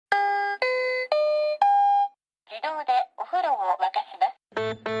動でお風呂を沸かします。お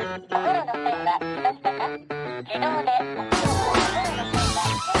風呂の線は来ましたか？自動でお風呂をお風呂の線は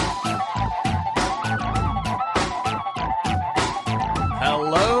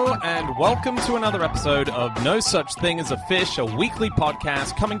Hello and welcome to another episode of No Such Thing as a Fish, a weekly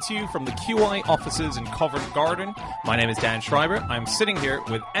podcast coming to you from the QI offices in Covent Garden. My name is Dan Schreiber. I'm sitting here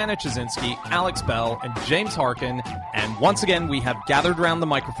with Anna Chazinski, Alex Bell, and James Harkin. And once again, we have gathered around the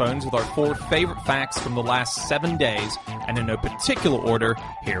microphones with our 4 favorite facts from the last 7 days. And in no particular order,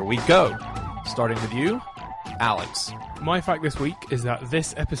 here we go. Starting with you, Alex. My fact this week is that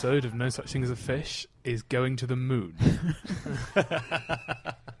this episode of No Such Thing as a Fish is going to the moon.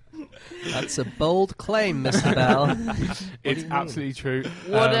 That's a bold claim, Mr. Bell. It's absolutely true.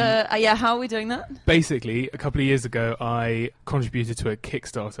 How are we doing that? Basically, a couple of years ago, I contributed to a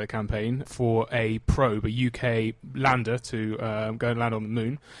Kickstarter campaign for a probe, a UK lander to go and land on the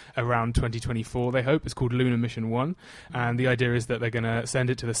moon around 2024, they hope. It's called Lunar Mission 1. And the idea is that they're going to send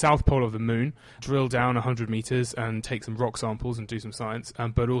it to the south pole of the moon, drill down 100 meters and take some rock samples and do some science.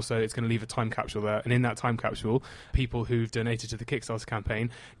 But also, it's going to leave a time capsule there. And in that time capsule, people who've donated to the Kickstarter campaign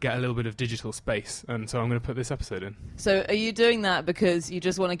get a little bit of digital space, and so I'm going to put this episode in. So are you doing that because you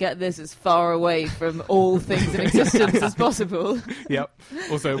just want to get this as far away from all things in existence as possible? Yep.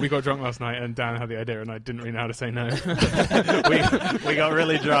 Also, we got drunk last night and Dan had the idea and I didn't really know how to say no. we got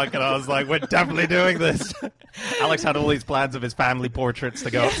really drunk and I was like, we're definitely doing this. Alex had all these plans of his family portraits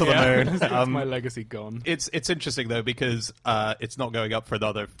to go up to the moon. That's my legacy gone. It's interesting though because it's not going up for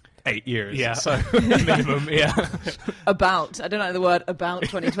another 8 years. Yeah. So minimum, yeah. I don't like the word about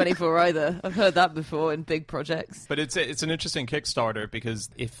 2024 either. I've heard that before in big projects. But it's an interesting Kickstarter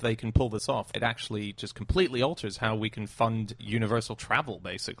because if they can pull this off, it actually just completely alters how we can fund universal travel,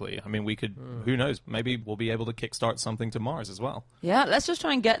 basically. I mean, we could, who knows, maybe we'll be able to kickstart something to Mars as well. Yeah, let's just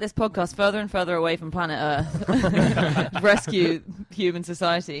try and get this podcast further and further away from planet Earth. Rescue human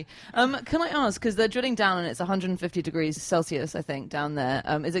society. Can I ask, because they're drilling down and it's 150 degrees Celsius, I think, down there.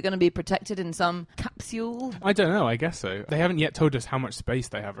 Is it going to be protected in some capsule? I don't know, I guess so. They haven't yet told us how much space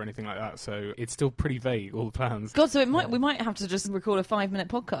they have or anything like that, so it's still pretty vague, all the plans. God, so we might have to just record a 5-minute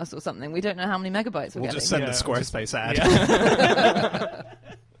podcast or something. We don't know how many megabytes we're getting. Just send a Squarespace ad.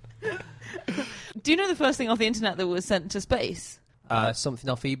 Yeah. Do you know the first thing off the internet that was sent to space? Something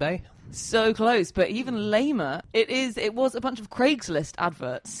off eBay. So close, but even lamer. It was a bunch of Craigslist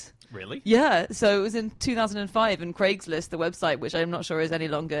adverts. Really? Yeah, so it was in 2005, and Craigslist, the website, which I'm not sure is any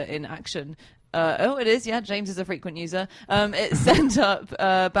longer in action. It is, yeah, James is a frequent user. It sent up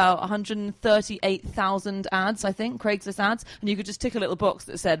about 138,000 ads, I think, Craigslist ads, and you could just tick a little box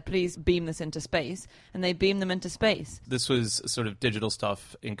that said, please beam this into space, and they beamed them into space. This was sort of digital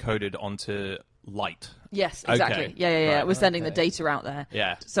stuff encoded onto light. Yes, exactly. Okay. Yeah. Right. We're sending the data out there.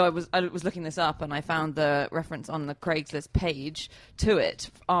 Yeah. So I was looking this up and I found the reference on the Craigslist page to it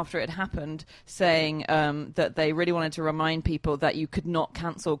after it happened, saying that they really wanted to remind people that you could not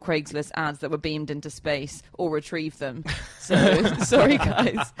cancel Craigslist ads that were beamed into space or retrieve them. So sorry,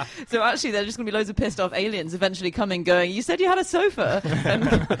 guys. So actually, there's just going to be loads of pissed off aliens eventually coming, going, "You said you had a sofa," and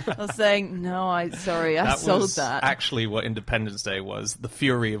I was saying, "No, I sold that." That was actually what Independence Day was. The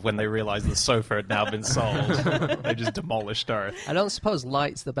fury of when they realised the sofa had now been sold. They just demolished Earth. I don't suppose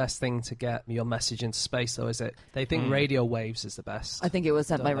light's the best thing to get your message into space, though, is it? They think radio waves is the best. I think it was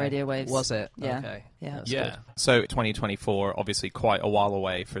sent by Don't they? radio waves. Was it? Yeah. Okay. Yeah. That's Yeah. good. So 2024, obviously quite a while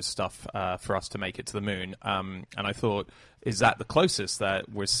away for stuff for us to make it to the moon. And I thought, is that the closest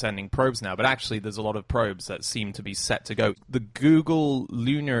that we're sending probes now? But actually, there's a lot of probes that seem to be set to go. The Google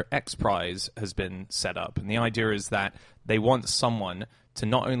Lunar X Prize has been set up. And the idea is that they want someone to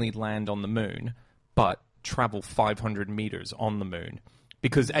not only land on the moon, but travel 500 meters on the moon.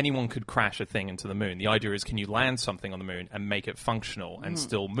 Because anyone could crash a thing into the moon. The idea is, can you land something on the moon and make it functional and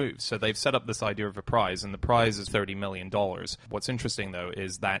still move? So they've set up this idea of a prize, and the prize is $30 million. What's interesting, though,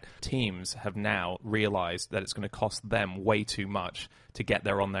 is that teams have now realized that it's going to cost them way too much to get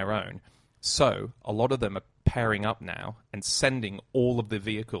there on their own. So a lot of them are pairing up now and sending all of the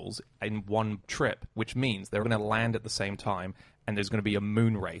vehicles in one trip, which means they're going to land at the same time, and there's going to be a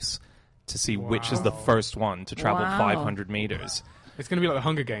moon race to see which is the first one to travel 500 meters. It's going to be like the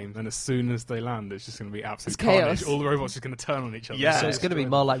Hunger Games, and as soon as they land, it's just going to be absolute It's chaos. carnage. All the robots are just going to turn on each other. Yeah. So it's going to be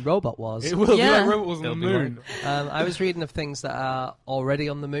more like Robot Wars. It will be Yeah. like Robot Wars on the It'll be moon. I was reading of things that are already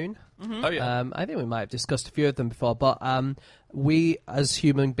on the moon. Oh, yeah. I think we might have discussed a few of them before, but we, as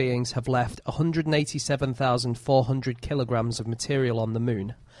human beings, have left 187,400 kilograms of material on the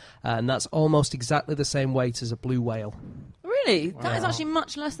moon, and that's almost exactly the same weight as a blue whale. Really? Really? That is actually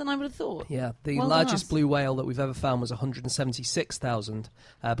much less than I would have thought. Yeah, the Well done, largest us. blue whale that we've ever found was 176,000,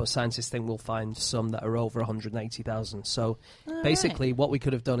 but scientists think we'll find some that are over 180,000. So basically, what we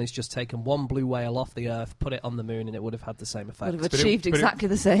could have done is just taken one blue whale off the Earth, put it on the moon, and it would have had the same effect. Would have it- achieved but it- exactly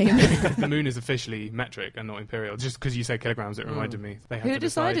the same. The moon is officially metric and not imperial. Just because you say kilograms, it reminded me. They had Who to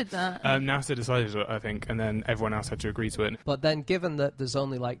decide. decided that? NASA decided it, I think, and then everyone else had to agree to it. But then, given that there's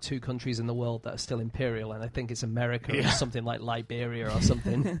only like 2 countries in the world that are still imperial, and I think it's America or something like Liberia or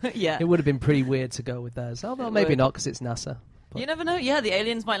something, Yeah. it would have been pretty weird to go with theirs. Although It maybe would. not, because it's NASA. You never know. Yeah, the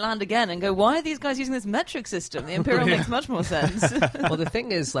aliens might land again and go, why are these guys using this metric system? The Imperial makes much more sense. Well, the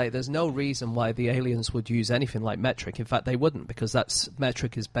thing is, like, there's no reason why the aliens would use anything like metric. In fact, they wouldn't, because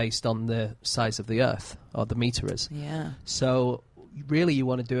metric is based on the size of the Earth, or the meter is. Yeah. So, really, you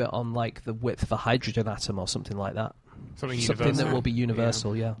want to do it on, like, the width of a hydrogen atom or something like that. Something Something universal. that will be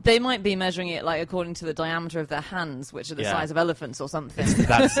universal, yeah. They might be measuring it like according to the diameter of their hands, which are the Yeah. size of elephants or something.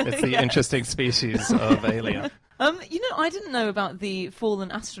 It's the interesting species of alien. I didn't know about the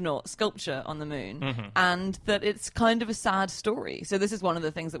fallen astronaut sculpture on the moon, and that it's kind of a sad story. So this is one of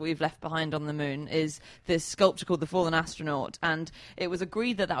the things that we've left behind on the moon is this sculpture called the Fallen Astronaut, and it was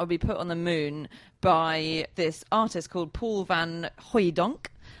agreed that would be put on the moon by this artist called Paul van Hooijdonk.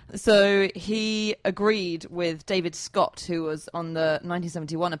 So he agreed with David Scott, who was on the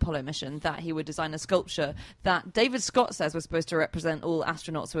 1971 Apollo mission, that he would design a sculpture that David Scott says was supposed to represent all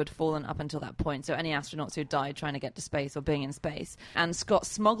astronauts who had fallen up until that point. So any astronauts who died trying to get to space or being in space. And Scott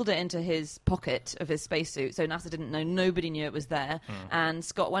smuggled it into his pocket of his spacesuit, so NASA didn't know, nobody knew it was there. And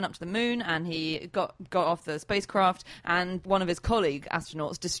Scott went up to the moon and he got off the spacecraft, and one of his colleague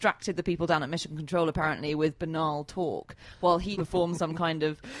astronauts distracted the people down at Mission Control apparently with banal talk while he performed some kind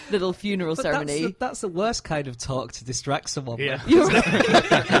of little funeral But ceremony. that's the worst kind of talk to distract someone with. Yeah. You're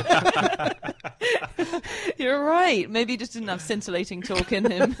right. You're right. Maybe he just didn't have scintillating talk in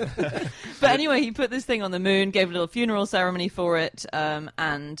him. But anyway, he put this thing on the moon, gave a little funeral ceremony for it,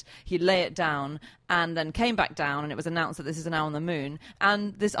 and he lay it down, and then came back down, and it was announced that this is now on the moon.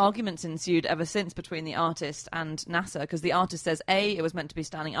 And this argument's ensued ever since between the artist and NASA, because the artist says, A, it was meant to be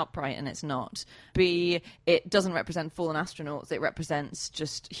standing upright, and it's not. B, it doesn't represent fallen astronauts, it represents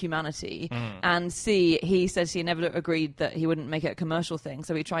just humanity. And C, he says he never agreed that he wouldn't make it a commercial thing,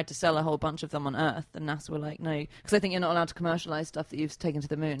 so he tried to sell a whole bunch of them on Earth, and NASA were like, no, because I think you're not allowed to commercialize stuff that you've taken to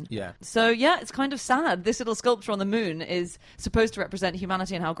the moon. Yeah. So, yeah, it's kind of sad. This little sculpture on the moon is supposed to represent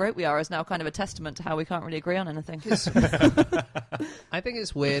humanity and how great we are, is now kind of a testament to how we can't really agree on anything. I think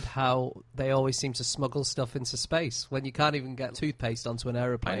it's weird how they always seem to smuggle stuff into space when you can't even get toothpaste onto an I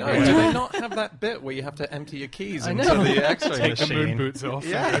aeroplane. know. Do they not have that bit where you have to empty your keys into know. the X-ray Take the machine? moon boots off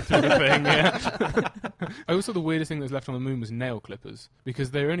Yeah. and go through the thing, yeah. Also, the weirdest thing that was left on the moon was nail clippers,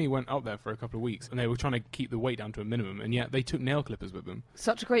 because they only went up there for a couple of weeks, and they were trying to keep the weight down to a minimum, and yet they took nail clippers with them.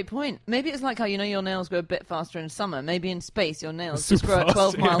 Such a great point. Maybe it's like how you know your nails grow a bit faster in summer. Maybe in space your nails just Super grow at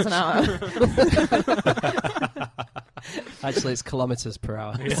 12 fast, miles an hour. Actually, it's kilometers per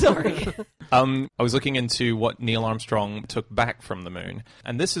hour. Sorry. I was looking into what Neil Armstrong took back from the moon,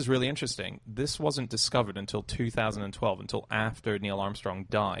 and this is really interesting. This wasn't discovered until 2012, until after Neil Armstrong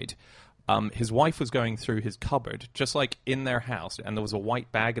died. His wife was going through his cupboard, just like in their house, and there was a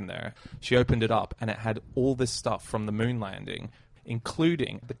white bag in there. She opened it up, and it had all this stuff from the moon landing,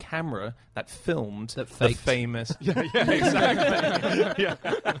 including the camera that filmed That the faked. famous... Yeah, exactly. Yeah.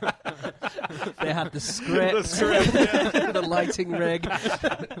 They had the script, the lighting rig.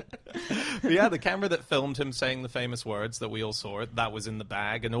 Yeah, the camera that filmed him saying the famous words that we all saw, that was in the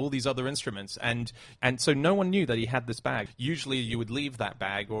bag, and all these other instruments. And so no one knew that he had this bag. Usually you would leave that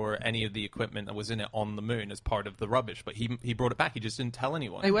bag or any of the equipment that was in it on the moon as part of the rubbish, but he brought it back. He just didn't tell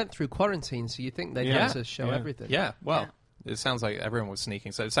anyone. They went through quarantine, so you think they'd Yeah. have to show Yeah. everything. Yeah, well... It sounds like everyone was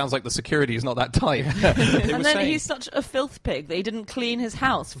sneaking, so it sounds like the security is not that tight. And then he's such a filth pig that he didn't clean his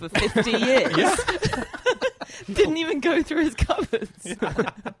house for 50 years. Didn't even go through his cupboards.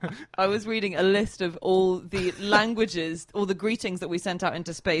 I was reading a list of all the languages, all the greetings that we sent out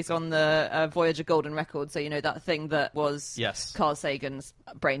into space on the Voyager Golden Record. So, you know, that thing that was Yes. Carl Sagan's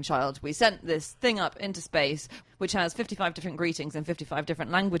brainchild. We sent this thing up into space, which has 55 different greetings in 55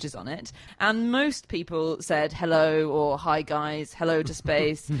 different languages on it. And most people said hello or hi guys, hello to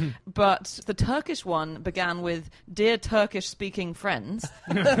space. But the Turkish one began with dear Turkish-speaking friends.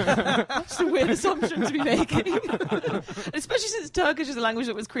 That's a weird assumption to be making. Especially since Turkish is a language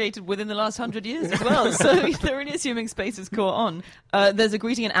that was created within the last 100 years as well. So they're really assuming space has caught on. There's a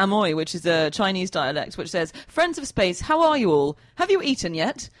greeting in Amoy, which is a Chinese dialect, which says, friends of space, how are you all? Have you eaten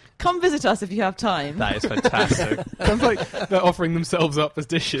yet? Come visit us if you have time. That is fantastic. Sounds like they're offering themselves up as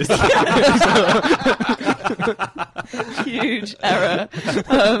dishes. Huge error.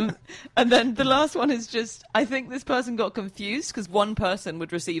 And then the last one is just, I think this person got confused because one person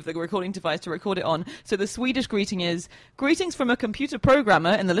would receive the recording device to record it on. So the Swedish greeting is, greetings from a computer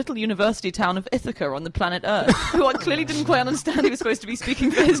programmer in the little university town of Ithaca on the planet Earth, who I clearly didn't quite understand he was supposed to be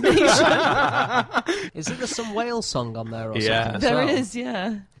speaking for his nation. Isn't there some whale song on there or Yeah. something as There well? is,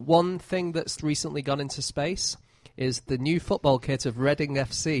 yeah. One thing that's recently gone into space is the new football kit of Reading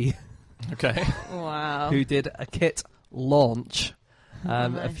FC, Okay. Wow. who did a kit launch a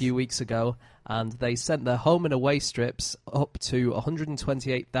Nice. few weeks ago, and they sent their home and away strips up to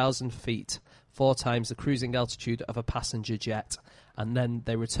 128,000 feet, 4 times the cruising altitude of a passenger jet. And then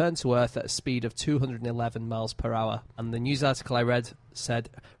they returned to Earth at a speed of 211 miles per hour. And the news article I read said,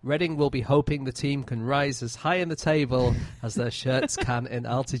 Reading will be hoping the team can rise as high in the table as their shirts can in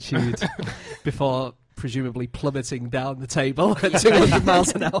altitude, before presumably plummeting down the table at 200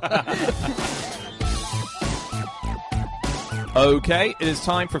 miles an hour. Okay, it is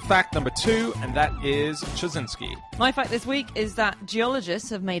time for fact number 2, and that is Chazinski. My fact this week is that geologists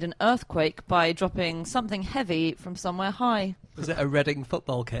have made an earthquake by dropping something heavy from somewhere high. Was it a Reading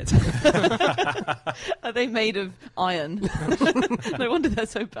football kit? Are they made of iron? No wonder they're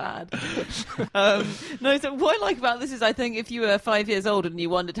so bad. No, so what I like about this is I think if you were 5 years old and you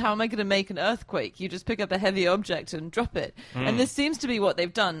wondered, how am I going to make an earthquake? You just pick up a heavy object and drop it. And this seems to be what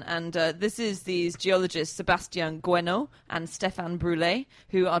they've done. And this is these geologists, Sebastian Gueno and Stéphane Brulé,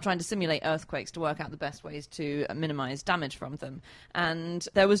 who are trying to simulate earthquakes to work out the best ways to minimize damage from them. And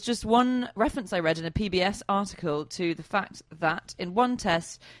there was just one reference I read in a PBS article to the fact that in one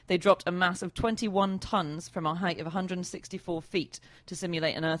test they dropped a mass of 21 tons from a height of 164 feet to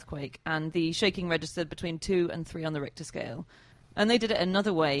simulate an earthquake, and the shaking registered between 2 and 3 on the Richter scale. And they did it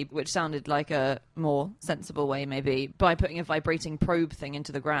another way, which sounded like a more sensible way, maybe, by putting a vibrating probe thing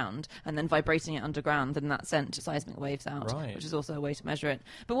into the ground and then vibrating it underground, and that sent seismic waves out, Right. which is also a way to measure it.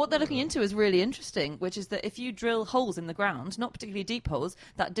 But what they're looking into is really interesting, which is that if you drill holes in the ground, not particularly deep holes,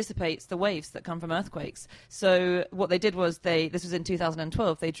 that dissipates the waves that come from earthquakes. So what they did was this was in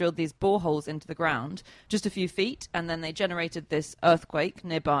 2012, they drilled these boreholes into the ground, just a few feet, and then they generated this earthquake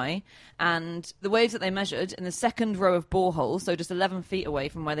nearby. And the waves that they measured in the second row of boreholes, so just 11 feet away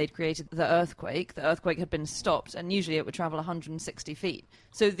from where they'd created the earthquake had been stopped, and usually it would travel 160 feet.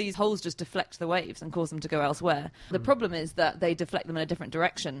 So these holes just deflect the waves and cause them to go elsewhere. The problem is that they deflect them in a different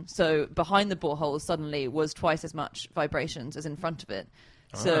direction. So behind the boreholes suddenly was twice as much vibrations as in front of it.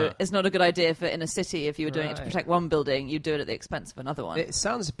 So it's not a good idea for in a city, if you were doing it to Right. protect one building, you'd do it at the expense of another one. It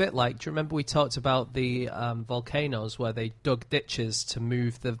sounds a bit like, do you remember we talked about the volcanoes where they dug ditches to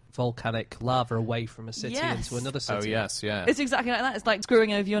move the volcanic lava away from a city Yes. into another city? Oh, yes, yeah. It's exactly like that. It's like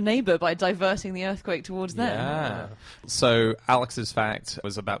screwing over your neighbour by diverting the earthquake towards them. Yeah. So Alex's fact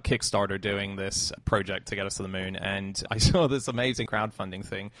was about Kickstarter doing this project to get us to the moon, and I saw this amazing crowdfunding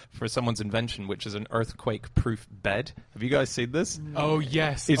thing for someone's invention, which is an earthquake-proof bed. Have you guys seen this? Oh, yes.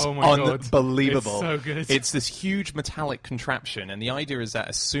 It's oh, my God. unbelievable. It's so good. It's this huge metallic contraption, and the idea is that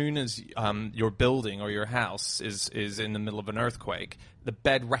as soon as your building or your house is in the middle of an earthquake, the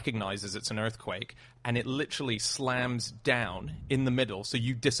bed recognizes it's an earthquake, and it literally slams down in the middle, so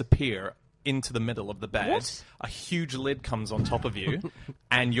you disappear into the middle of the bed. What? A huge lid comes on top of you,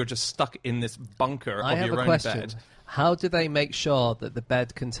 and you're just stuck in this bunker I of have your a own question. bed. How do they make sure that the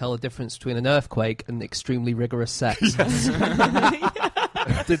bed can tell the difference between an earthquake and extremely rigorous sex?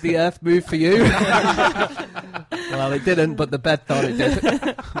 Did the earth move for you? Well, it didn't, but the bed thought it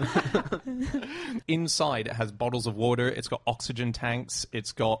did. Inside, it has bottles of water, it's got oxygen tanks,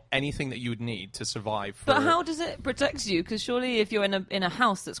 it's got anything that you would need to survive. For... But how does it protect you? Because surely if you're in a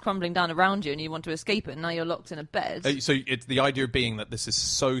house that's crumbling down around you and you want to escape it, and now you're locked in a bed. So it's the idea being that this is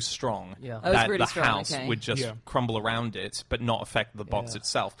so strong Yeah. Oh, it's that really the strong, house okay. would just Yeah. crumble around it, but not affect the box Yeah.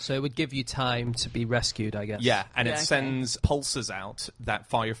 itself. So it would give you time to be rescued, I guess. Yeah, and Yeah, it okay. sends pulses out that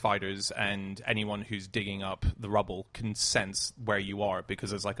firefighters and anyone who's digging up the rubble can sense where you are, because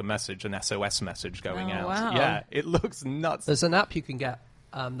there's like a message, an SOS message going Oh, out. wow. Yeah, it looks nuts. There's an app you can get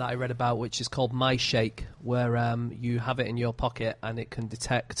that I read about, which is called MyShake, where you have it in your pocket and it can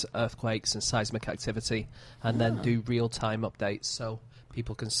detect earthquakes and seismic activity and then do real-time updates, so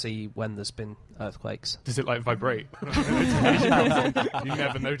people can see when there's been earthquakes. Does it like vibrate? You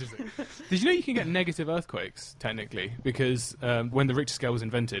never notice it. Did you know you can get negative earthquakes, technically? Because when the Richter scale was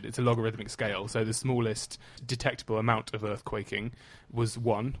invented, it's a logarithmic scale, so the smallest detectable amount of earthquaking was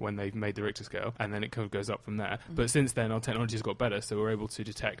 1 when they made the Richter scale, and then it kind of goes up from there. But since then, our technology's got better, so we're able to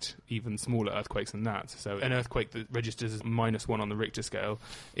detect even smaller earthquakes than that. So an earthquake that registers as -1 on the Richter scale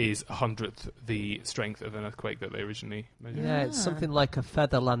is 100th the strength of an earthquake that they originally measured. Yeah, it's something like a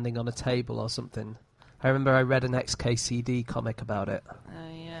feather landing on a table or something. I remember I read an XKCD comic about it.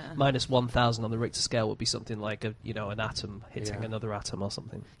 Yeah. Minus 1,000 on the Richter scale would be something like an atom hitting Yeah. another atom or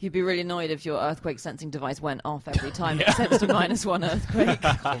something. You'd be really annoyed if your earthquake sensing device went off every time it sensed a -1 earthquake.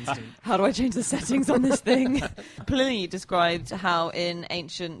 How do I change the settings on this thing? Pliny described how in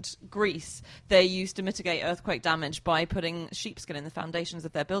ancient Greece they used to mitigate earthquake damage by putting sheepskin in the foundations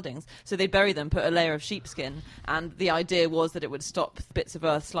of their buildings. So they'd bury them, put a layer of sheepskin, and the idea was that it would stop bits of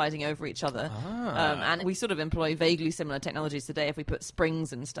earth sliding over each other. And we sort of employ vaguely similar technologies today if we put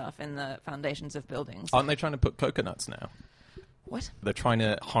springs and stuff in the foundations of buildings. Aren't they trying to put coconuts now? What? They're trying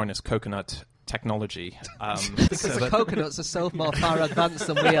to harness coconut technology. Because the coconuts are so more far advanced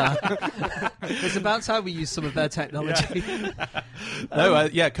than we are. It's about time we use some of their technology.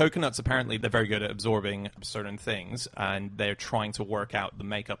 Coconuts apparently they're very good at absorbing certain things, and they're trying to work out the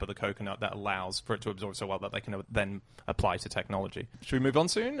makeup of the coconut that allows for it to absorb so well that they can then apply to technology. Should we move on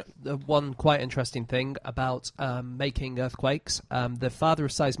soon? One quite interesting thing about making earthquakes, the father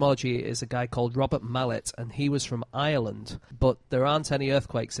of seismology is a guy called Robert Mallet, and he was from Ireland, but there aren't any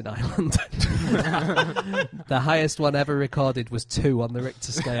earthquakes in Ireland. The highest one ever recorded was 2 on the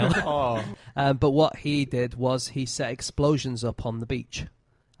Richter scale. But what he did was he set explosions up on the beach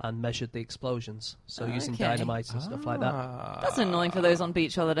and measured the explosions. So using Okay. dynamite and stuff like that. That's annoying for those on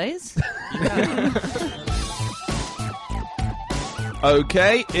beach holidays.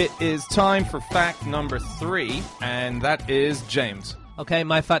 Okay, it is time for fact number 3, and that is James. Okay,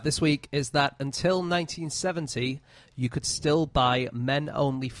 my fact this week is that until 1970, you could still buy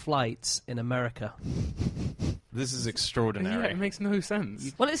men-only flights in America. This is Yeah, extraordinary. it makes no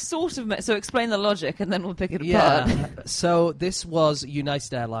sense. Well, it's sort of... So explain the logic, and then we'll pick it apart. Yeah. So this was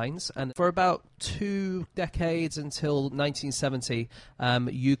United Airlines, and for about 2 decades until 1970,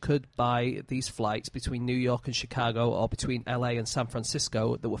 you could buy these flights between New York and Chicago or between LA and San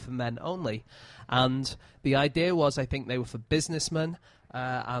Francisco that were for men only. And the idea was, I think they were for businessmen,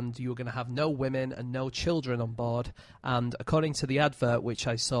 and you were going to have no women and no children on board. And according to the advert, which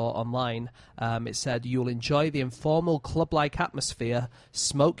I saw online, it said, "You'll enjoy the informal club-like atmosphere,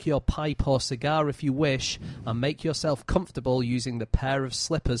 smoke your pipe or cigar if you wish, and make yourself comfortable using the pair of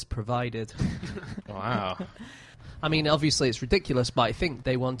slippers provided." Wow. I mean, obviously it's ridiculous, but I think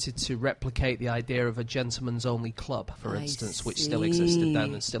they wanted to replicate the idea of a gentleman's only club, for I instance, which still existed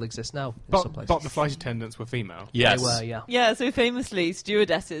then and still exists now in some places. But the flight attendants were female. Yes. They were, yeah. Yeah, so famously,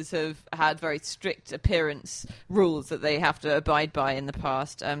 stewardesses have had very strict appearance rules that they have to abide by in the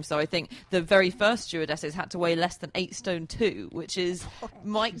past. So I think the very first stewardesses had to weigh less than 8 stone 2, which is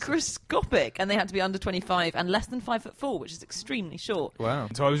microscopic, and they had to be under 25 and less than 5'4", which is extremely short. Wow.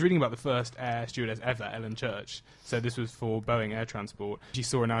 So I was reading about the first air stewardess ever, Ellen Church. So this was for Boeing Air Transport. She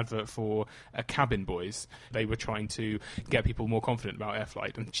saw an advert for cabin boys. They were trying to get people more confident about air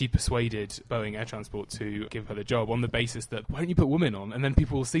flight, and she persuaded Boeing Air Transport to give her the job on the basis that, why don't you put women on? And then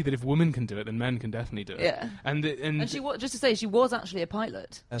people will see that if women can do it, then men can definitely do it. Yeah. And And she just to say, she was actually a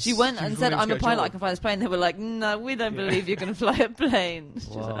pilot. Yes. She went She and was said, willing to "I'm a go pilot. job. I can fly this plane." They were like, "No, we don't believe you're going to fly a plane." She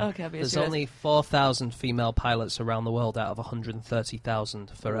was like, "Okay, I'll be a There's stewardess." only 4,000 female pilots around the world out of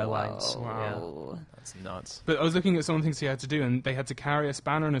 130,000 for airlines. Wow. That's nuts. But I was looking at some of the things he had to do, and they had to carry a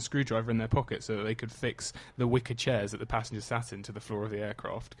spanner and a screwdriver in their pocket so that they could fix the wicker chairs that the passengers sat in to the floor of the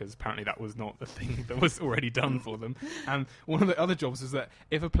aircraft, because apparently that was not the thing that was already done for them. And one of the other jobs was that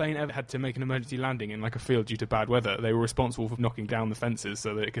if a plane ever had to make an emergency landing in like a field due to bad weather, they were responsible for knocking down the fences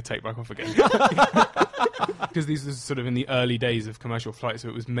so that it could take back off again. Because these were sort of in the early days of commercial flight, so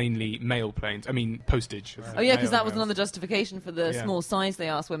it was mainly mail planes. I mean, postage. Oh yeah, because Mail that was mails. another justification for the Yeah. small size they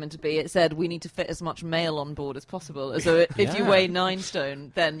asked women to be. It said we need to fit as much mail on board as possible. So if you weigh 9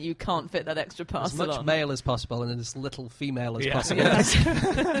 stone, then you can't fit that extra As parcel much on. male as possible and as little female as Yeah. possible.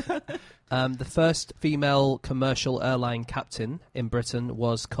 The first female commercial airline captain in Britain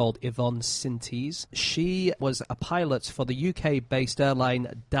was called Yvonne Sintes. She was a pilot for the UK-based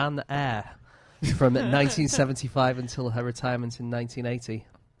airline Dan Air from 1975 until her retirement in 1980.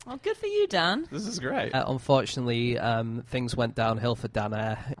 Oh, good for you, Dan. This is great. Unfortunately, things went downhill for Dan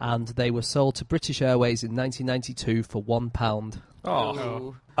Air, and they were sold to British Airways in 1992 for £1.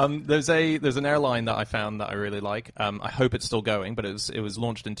 Oh. There's an airline that I found that I really like. I hope it's still going, but it was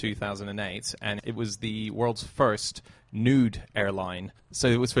launched in 2008, and it was the world's first nude airline. So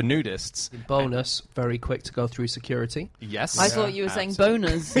it was for nudists. Bonus, very quick to go through security. Yes. I thought you were saying Absolutely.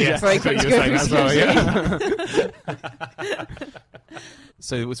 boners. Yes, Very that's what quick you to were go saying through as well, security. yeah.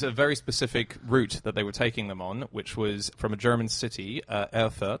 So it was a very specific route that they were taking them on, which was from a German city,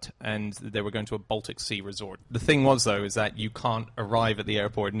 Erfurt, and they were going to a Baltic Sea resort. The thing was, though, is that you can't arrive at the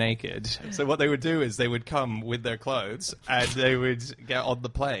airport naked. So what they would do is they would come with their clothes, and they would get on the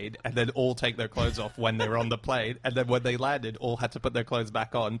plane, and then all take their clothes off when they were on the plane, and then when they landed, all had to put their clothes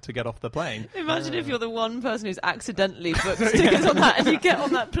back on to get off the plane. Imagine if you're the one person who's accidentally put stickers on that, and you get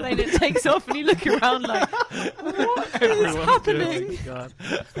on that plane, it takes off, and you look around like, what is happening?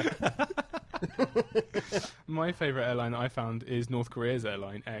 My favourite airline that I found is North Korea's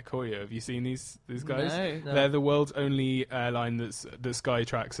airline, Air Koryo. Have you seen these guys? No. They're the world's only airline that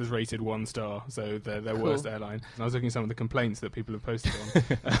Skytrax has rated 1 star, so they're their worst airline. And I was looking at some of the complaints that people have posted on,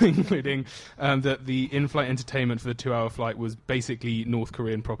 including that the in-flight entertainment for the 2-hour flight was basically North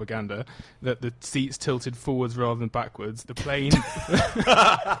Korean propaganda, that the seats tilted forwards rather than backwards, the plane...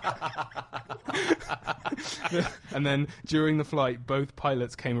 And then during the flight, both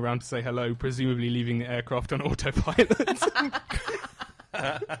pilots came around to say hello, presumably leaving the aircraft on autopilot.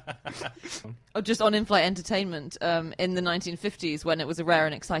 Or just on in-flight entertainment in the 1950s, when it was a rare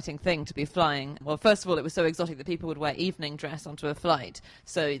and exciting thing to be flying. Well, first of all, it was so exotic that people would wear evening dress onto a flight.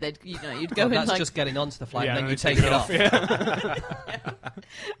 So you'd go in that's like... just getting onto the flight, Yeah, and then you take it off.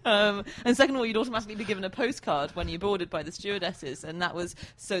 And second of all, you'd automatically be given a postcard when you boarded by the stewardesses, and that was...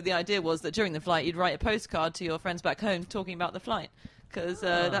 So the idea was that during the flight, you'd write a postcard to your friends back home talking about the flight, because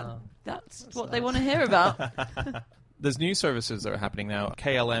that's what they want to hear about. There's new services that are happening now.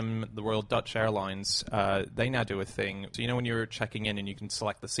 KLM, the Royal Dutch Airlines, they now do a thing. So, when you're checking in and you can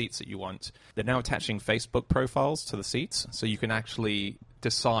select the seats that you want, they're now attaching Facebook profiles to the seats. So you can actually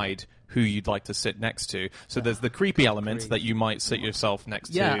decide who you'd like to sit next to. So there's the creepy element that you might sit yourself next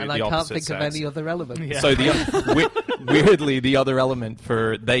to the opposite and I can't think of any other element. Yeah. So weirdly, the other element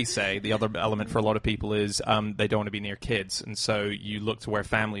for a lot of people is they don't want to be near kids, and so you look to where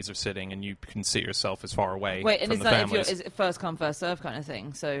families are sitting, and you can sit yourself as far away. Wait, and from is the that families. is it first come first serve kind of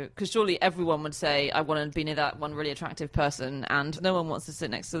thing? So because surely everyone would say, I want to be near that one really attractive person, and no one wants to sit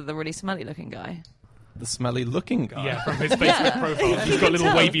next to the really smelly looking guy. The smelly-looking guy. Yeah, from his Facebook profile. He's got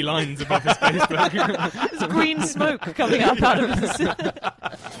little wavy lines above his Facebook. There's green smoke coming up out of his...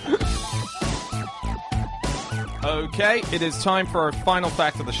 Okay, it is time for our final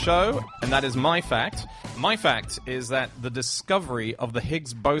fact of the show, and that is my fact. My fact is that the discovery of the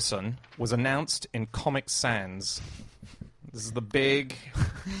Higgs boson was announced in Comic Sans. This is the big,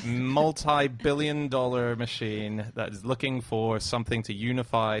 multi-billion-dollar machine that is looking for something to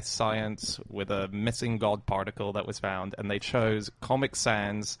unify science with a missing God particle that was found, and they chose Comic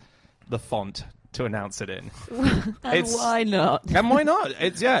Sans, the font, to announce it in. And why not? And why not?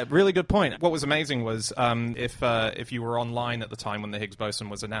 It's really good point. What was amazing was if you were online at the time when the Higgs boson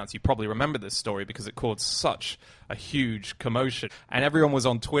was announced, you probably remember this story because it caused such a huge commotion, and everyone was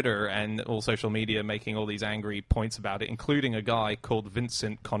on Twitter and all social media making all these angry points about it, including a guy called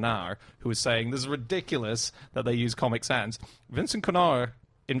Vincent Connard who was saying this is ridiculous that they use Comic Sans. Vincent Connard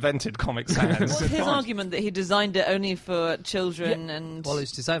invented Comic Sans. What's his argument, that he designed it only for children and... Well,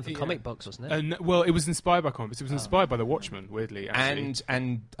 it's designed for comic books, wasn't it? Well, it was inspired by comics. It was inspired by The Watchmen, weirdly, actually.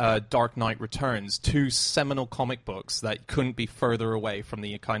 And Dark Knight Returns, 2 seminal comic books that couldn't be further away from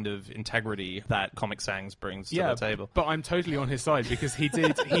the kind of integrity that Comic Sans brings to the table. But I'm totally on his side because he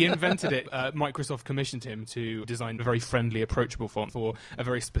invented it. Microsoft commissioned him to design a very friendly, approachable font for a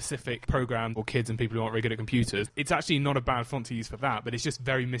very specific program for kids and people who aren't very good at computers. It's actually not a bad font to use for that, but it's just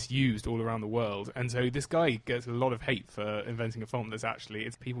very misused all around the world. And so this guy gets a lot of hate for inventing a font that's actually,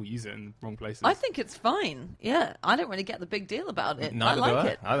 people use it in wrong places. I think it's fine. Yeah, I don't really get the big deal about it. Neither I like do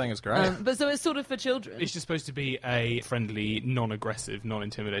it. I think it's great. But so it's sort of for children. It's just supposed to be a friendly, non-aggressive,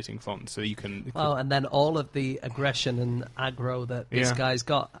 non-intimidating font, so you can... Well, and then all of the aggression and aggro that this guy's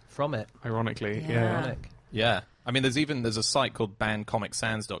got from it. Ironically, Yeah. Ironic. Yeah. I mean, there's a site called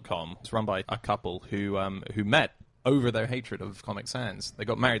BanComicSans.com. It's run by a couple who met over their hatred of Comic Sans. They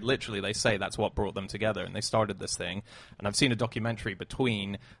got married, literally, they say that's what brought them together, and they started this thing. And I've seen a documentary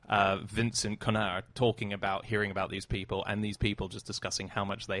between Vincent Connard hearing about these people, and these people just discussing how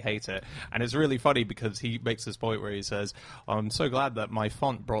much they hate it. And it's really funny because he makes this point where he says, I'm so glad that my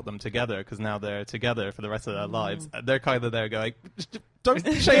font brought them together, because now they're together for the rest of their lives. And they're kind of there going, don't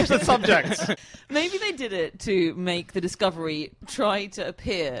change the subject. Maybe they did it to make the discovery try to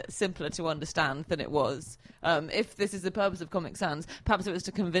appear simpler to understand than it was. If this is the purpose of Comic Sans, perhaps it was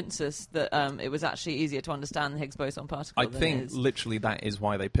to convince us that it was actually easier to understand the Higgs boson particle. I think literally that is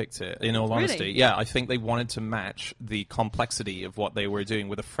why they picked it, in all honesty. Really? Yeah, I think they wanted to match the complexity of what they were doing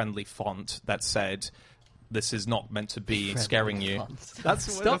with a friendly font that said, this is not meant to be scaring you. Stop what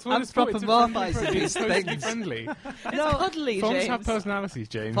it's for. It's anthropomorphizing these supposed to be things. friendly. No, cuddly, Fonts James. have personalities,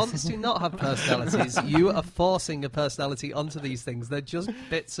 James. Fonts do not have personalities. You are forcing a personality onto these things. They're just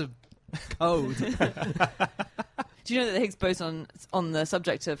bits of code. Do you know that the Higgs boson, on the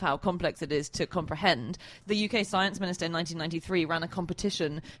subject of how complex it is to comprehend, the UK Science Minister in 1993 ran a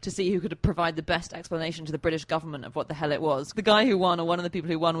competition to see who could provide the best explanation to the British government of what the hell it was. The guy who won, or one of the people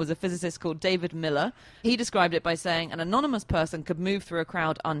who won, was a physicist called David Miller. He described it by saying an anonymous person could move through a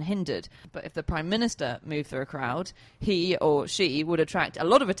crowd unhindered, but if the Prime Minister moved through a crowd, he or she would attract a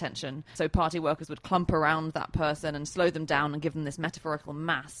lot of attention, so party workers would clump around that person and slow them down and give them this metaphorical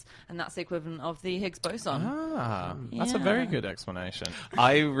mass, and that's the equivalent of the Higgs boson. That's a very good explanation.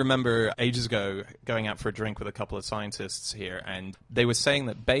 I remember ages ago going out for a drink with a couple of scientists here, and they were saying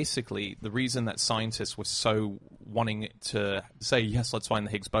that basically the reason that scientists were so wanting to say, yes, let's find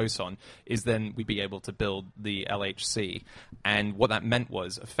the Higgs boson, is then we'd be able to build the LHC. And what that meant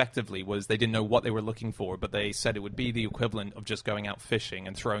was, effectively, was they didn't know what they were looking for, but they said it would be the equivalent of just going out fishing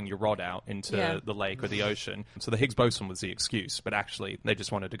and throwing your rod out into the lake or the ocean. So the Higgs boson was the excuse, but actually they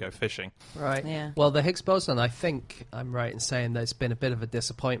just wanted to go fishing. Right. Yeah. Well, the Higgs boson, I think I'm right in saying that it's been a bit of a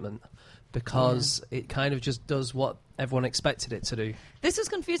disappointment because it kind of just does what everyone expected it to do. This was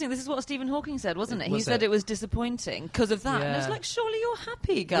confusing. This is what Stephen Hawking said, wasn't it? He Was said it? it was disappointing because of that. And it's Yeah. like, surely you're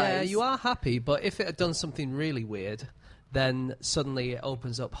happy, guys. Yeah, you are happy, but if it had done something really weird, then suddenly it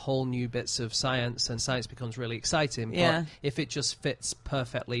opens up whole new bits of science and science becomes really exciting. Yeah. But if it just fits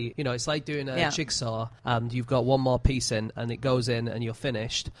perfectly, you know, it's like doing a Yeah. jigsaw and you've got one more piece in and it goes in and you're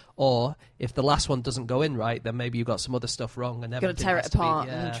finished. Or if the last one doesn't go in right, then maybe you've got some other stuff wrong and Got to everything tear has it to be- apart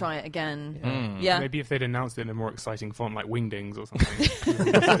yeah. and try it again. Mm. Yeah. Maybe if they'd announced it in a more exciting font like Wingdings or something.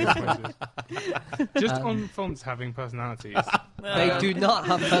 Just on fonts having personalities. They do not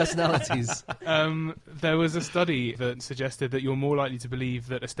have personalities. There was a study that suggested that you're more likely to believe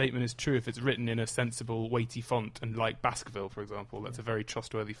that a statement is true if it's written in a sensible, weighty font, and like Baskerville, for example, that's a very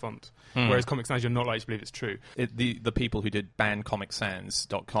trustworthy font. Whereas Comic Sans, you're not likely to believe it's true. The people who did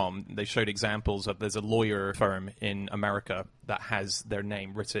BanComicSans.com, they showed examples of there's a lawyer firm in America that has their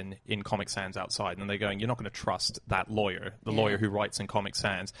name written in Comic Sans outside, and they're going, you're not going to trust that lawyer, the lawyer who writes in Comic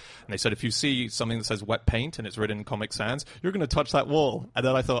Sans. And they said, if you see something that says wet paint and it's written in Comic Sans, you're going to touch that wall. And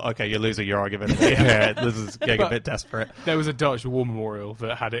then I thought, okay, you're losing your argument. Yeah, this is getting a bit desperate. There was a Dutch war memorial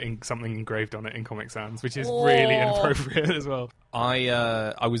that had something engraved on it in Comic Sans, which is really inappropriate as well.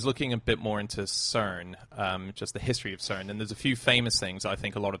 I was looking a bit more into CERN, just the history of CERN, and there's a few famous things I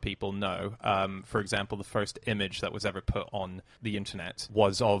think a lot of people know. For example, the first image that was ever put on the internet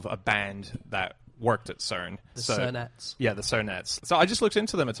was of a band that worked at CERN. The CERNettes. Yeah, the CERNettes. So I just looked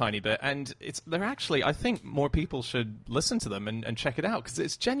into them a tiny bit, and they're actually, I think more people should listen to them and check it out, because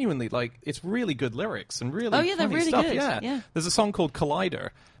it's genuinely, like, it's really good lyrics and really they're funny really stuff. good. Yeah. Yeah. There's a song called Collider,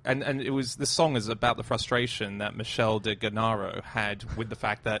 and this song is about the frustration that Michelle de Gennaro had with the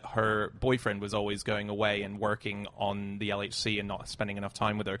fact that her boyfriend was always going away and working on the LHC and not spending enough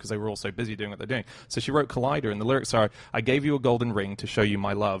time with her because they were all so busy doing what they're doing. So she wrote Collider, and the lyrics are, I gave you a golden ring to show you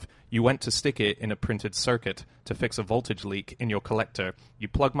my love. You went to stick it in a printed circuit to fix a voltage leak in your collector. You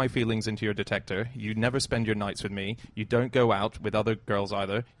plug my feelings into your detector. You never spend your nights with me. You don't go out with other girls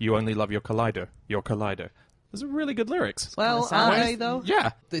either. You only love your collider. Your collider. Those are really good lyrics. Well, Kinda are sad. they though?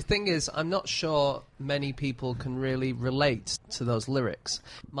 Yeah. The thing is, I'm not sure many people can really relate to those lyrics.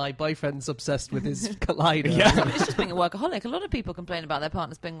 My boyfriend's obsessed with his Collider. It's just being a workaholic. A lot of people complain about their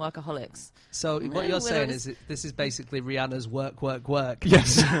partners being woraholics. So what you're saying is this is basically Rihanna's work, work, work.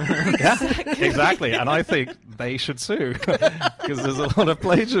 Yes. Exactly. And I think they should sue because there's a lot of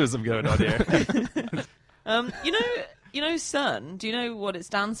plagiarism going on here. You know CERN? Do you know what it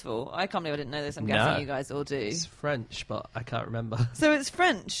stands for? I can't believe I didn't know this. I'm No. guessing you guys all do. It's French, but I can't remember. So it's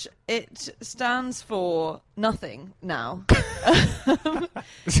French. It stands for nothing now.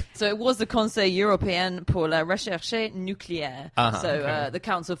 So it was the Conseil Européen pour la Recherche Nucléaire. The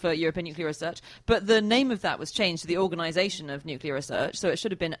Council for European Nuclear Research. But the name of that was changed to the Organisation of Nuclear Research. So it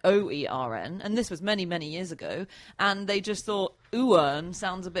should have been OERN. And this was many, many years ago. And they just thought, UERN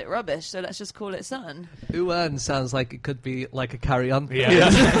sounds a bit rubbish, so let's just call it CERN. UERN sounds like it could be like a carry-on. Yeah.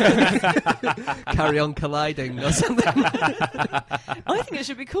 Carry-on colliding or something. I think it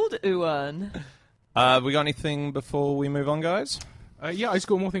should be called UERN. We got anything before we move on, guys? Yeah, I just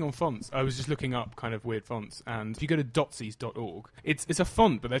got one more thing on fonts. I was just looking up kind of weird fonts, and if you go to dotsies.org, it's a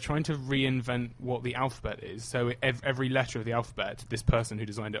font, but they're trying to reinvent what the alphabet is. So every letter of the alphabet, this person who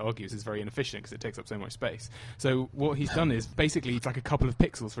designed it argues, is very inefficient because it takes up so much space. So what he's done is basically it's like a couple of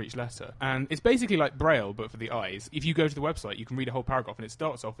pixels for each letter, and it's basically like Braille but for the eyes. If you go to the website, you can read a whole paragraph, and it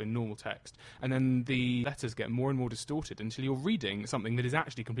starts off in normal text, and then the letters get more and more distorted until you're reading something that is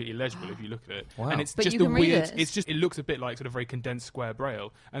actually completely legible if you look at it. Wow. And it's But just you a can read weird. it. It's just it looks a bit like sort of very condensed square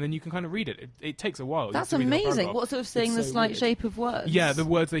Braille, and then you can kind of read it. It takes a while. You have That's to read the whole amazing. paragraph. What sort of saying It's the so slight weird. shape of words? Yeah, the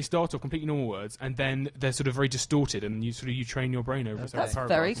words, they start off completely normal words, and then they're sort of very distorted, and you train your brain over several That's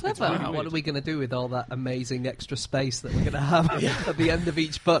paragraphs. very It's clever. really What weird. are we going to do with all that amazing extra space that we're going to have at the end of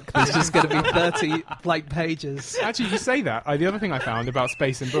each book? There's just going to be 30 blank pages. Actually, you say that. The other thing I found about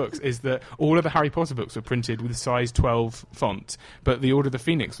space in books is that all of the Harry Potter books were printed with size 12 font, but the Order of the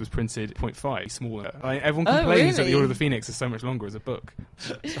Phoenix was printed 0.5, smaller. Everyone Oh, complains that the really? Order of the Phoenix is so much longer as a book.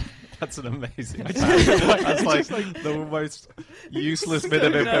 That's an amazing fact. That's like the most useless bit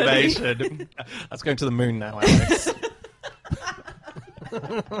of information. That's going to the moon now, Alex.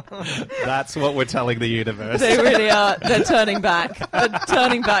 That's what we're telling the universe. They really are. They're turning back. They're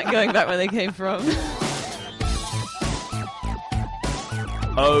turning back, going back where they came from.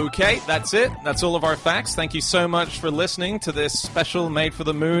 Okay, that's it. That's all of our facts. Thank you so much for listening to this special Made for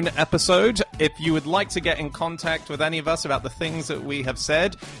the Moon episode. If you would like to get in contact with any of us about the things that we have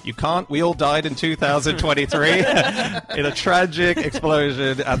said, you can't. We all died in 2023 in a tragic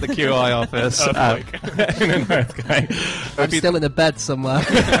explosion at the QI office. In an earthquake. I'm still in a bed somewhere.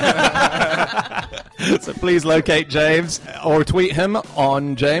 So please locate James or tweet him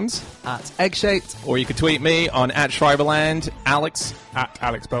on James. At Eggshaped. Or you can tweet me on @Schreiberland, Alex, At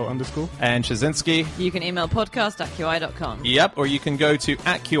 @AlexBell_. and Shazinski. You can email podcast@qi.com. Yep, or you can go to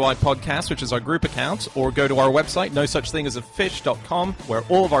 @QI Podcast, which is our group account, or go to our website, nosuchthingasafish.com, where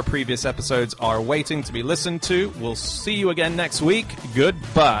all of our previous episodes are waiting to be listened to. We'll see you again next week.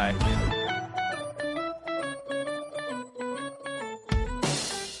 Goodbye.